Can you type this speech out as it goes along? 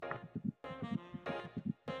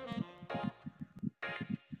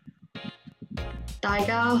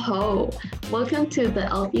Daiga Ho. Welcome to the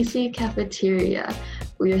LPC cafeteria.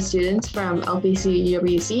 We are students from LPC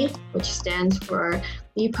UWC, which stands for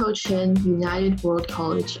Li Po Chin United World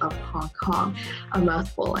College of Hong Kong. A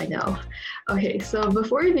mouthful, I know. Okay, so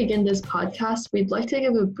before we begin this podcast, we'd like to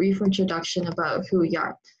give a brief introduction about who we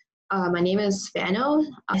are. My name is Fano.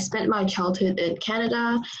 I spent my childhood in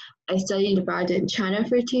Canada. I studied abroad in China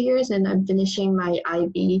for 2 years, and I'm finishing my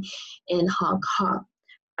IB in Hong Kong.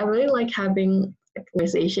 I really like having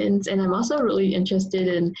conversations, and I'm also really interested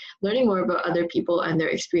in learning more about other people and their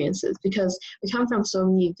experiences because we come from so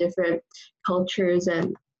many different cultures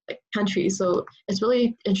and countries. So it's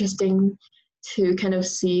really interesting to kind of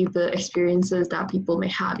see the experiences that people may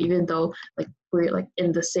have, even though we're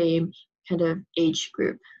in the same kind of age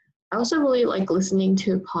group. I also really like listening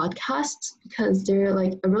to podcasts because they're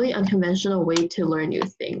a really unconventional way to learn new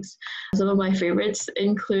things. Some of my favorites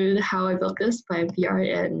include How I Built This by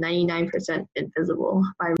VR and 99% Invisible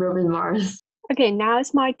by Robin Mars. Okay, now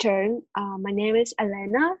it's my turn. My name is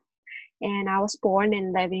Elena, and I was born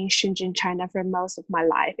and live in Shenzhen, China for most of my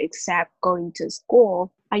life, except going to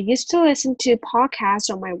school. I used to listen to podcasts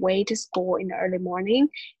on my way to school in the early morning,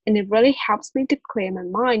 and it really helps me to clear my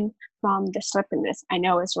mind from the sleepiness. I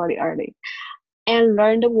know it's really early, and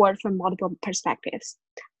learn the word from multiple perspectives.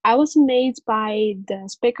 I was amazed by the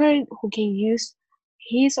speaker who can use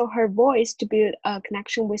his or her voice to build a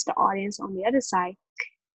connection with the audience on the other side.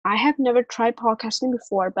 I have never tried podcasting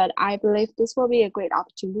before, but I believe this will be a great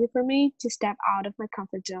opportunity for me to step out of my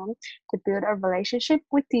comfort zone to build a relationship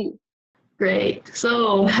with you. Great.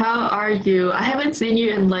 So, how are you? I haven't seen you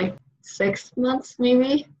in 6 months,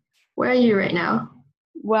 maybe. Where are you right now?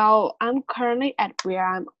 Well, I'm currently at where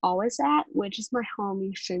I'm always at, which is my home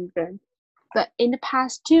in Shenzhen. But in the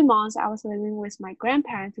past 2 months, I was living with my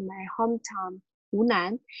grandparents in my hometown,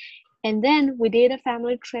 Hunan. And then we did a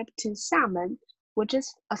family trip to Xiamen, which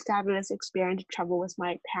is a fabulous experience to travel with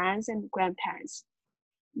my parents and grandparents.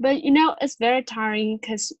 But it's very tiring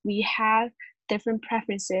because we have different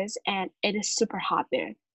preferences and it is super hot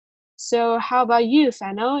there. So how about you,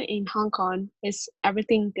 Fano, in Hong Kong? Is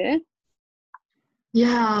everything good?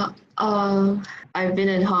 Yeah, I've been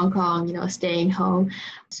in Hong Kong, staying home.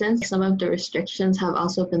 Since some of the restrictions have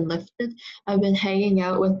also been lifted, I've been hanging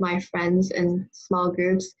out with my friends in small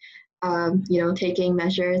groups, taking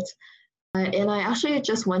measures. And I actually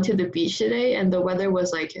just went to the beach today, and the weather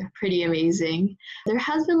was pretty amazing. There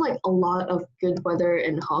has been a lot of good weather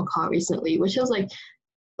in Hong Kong recently, which is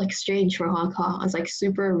strange for Hong Kong. It's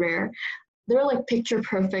super rare. There are picture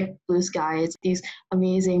perfect blue skies, these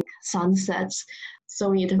amazing sunsets, so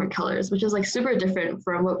many different colors, which is super different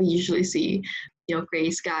from what we usually see, gray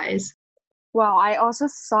skies. Well, I also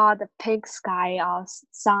saw the pink sky of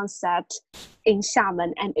sunset in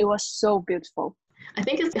Xiamen, and it was so beautiful. I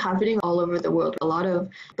think it's happening all over the world. A lot of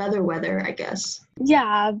better weather, I guess.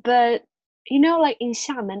 Yeah, but in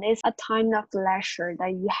Xiamen, it's a time of leisure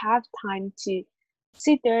that you have time to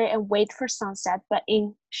sit there and wait for sunset. But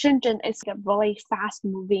in Shenzhen, it's really fast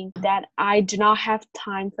moving that I do not have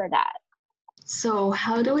time for that. So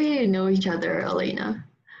how do we know each other, Elena?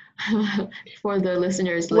 For the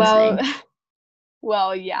listeners listening.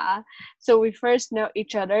 Well, yeah. So we first know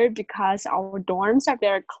each other because our dorms are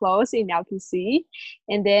very close in LPC.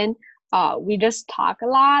 And then we just talk a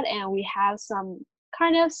lot and we have some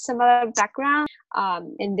kind of similar background.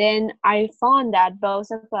 And then I found that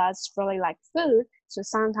both of us really like food. So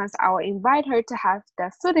sometimes I will invite her to have the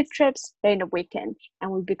foodie trips during the weekend and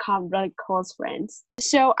we become really close friends.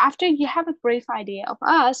 So after you have a brief idea of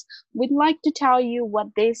us, we'd like to tell you what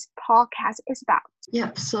this podcast is about.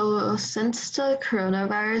 Yep, so since the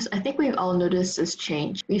coronavirus, I think we've all noticed this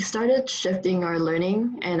change. We started shifting our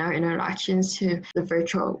learning and our interactions to the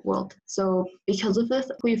virtual world. So because of this,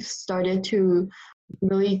 we've started to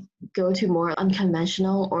really go to more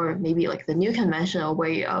unconventional or maybe the new conventional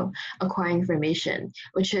way of acquiring information,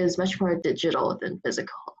 which is much more digital than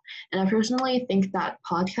physical. And I personally think that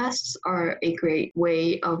podcasts are a great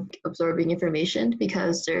way of absorbing information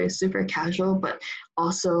because they're super casual, but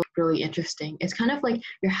also really interesting. It's kind of like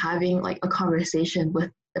you're having a conversation with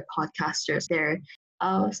the podcasters there.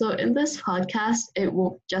 So in this podcast, it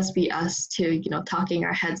won't just be us talking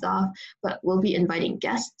our heads off, but we'll be inviting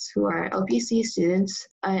guests who are LPC students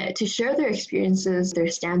to share their experiences, their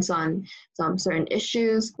stance on some certain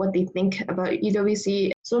issues, what they think about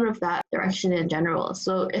UWC, sort of that direction in general.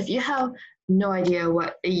 So if you have no idea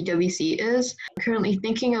what a UWC is, currently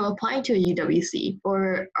thinking of applying to a UWC,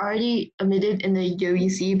 or already admitted in the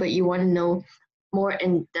UWC, but you want to know more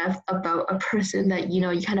in depth about a person that you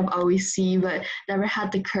kind of always see but never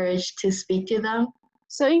had the courage to speak to them,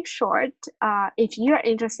 So in short, if you're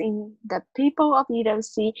interested in the people of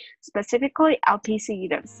UWC, specifically LPC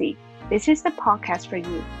UWC, this is the podcast for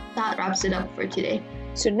you. That wraps it up for today.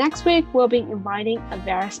 So next week, we'll be inviting a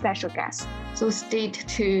very special guest. So stay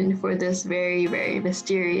tuned for this very, very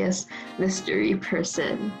mysterious mystery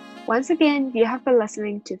person. Once again, you have been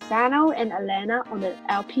listening to Fano and Elena on the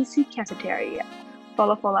LPC Cafeteria.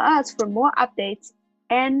 Follow us for more updates,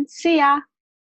 and see ya!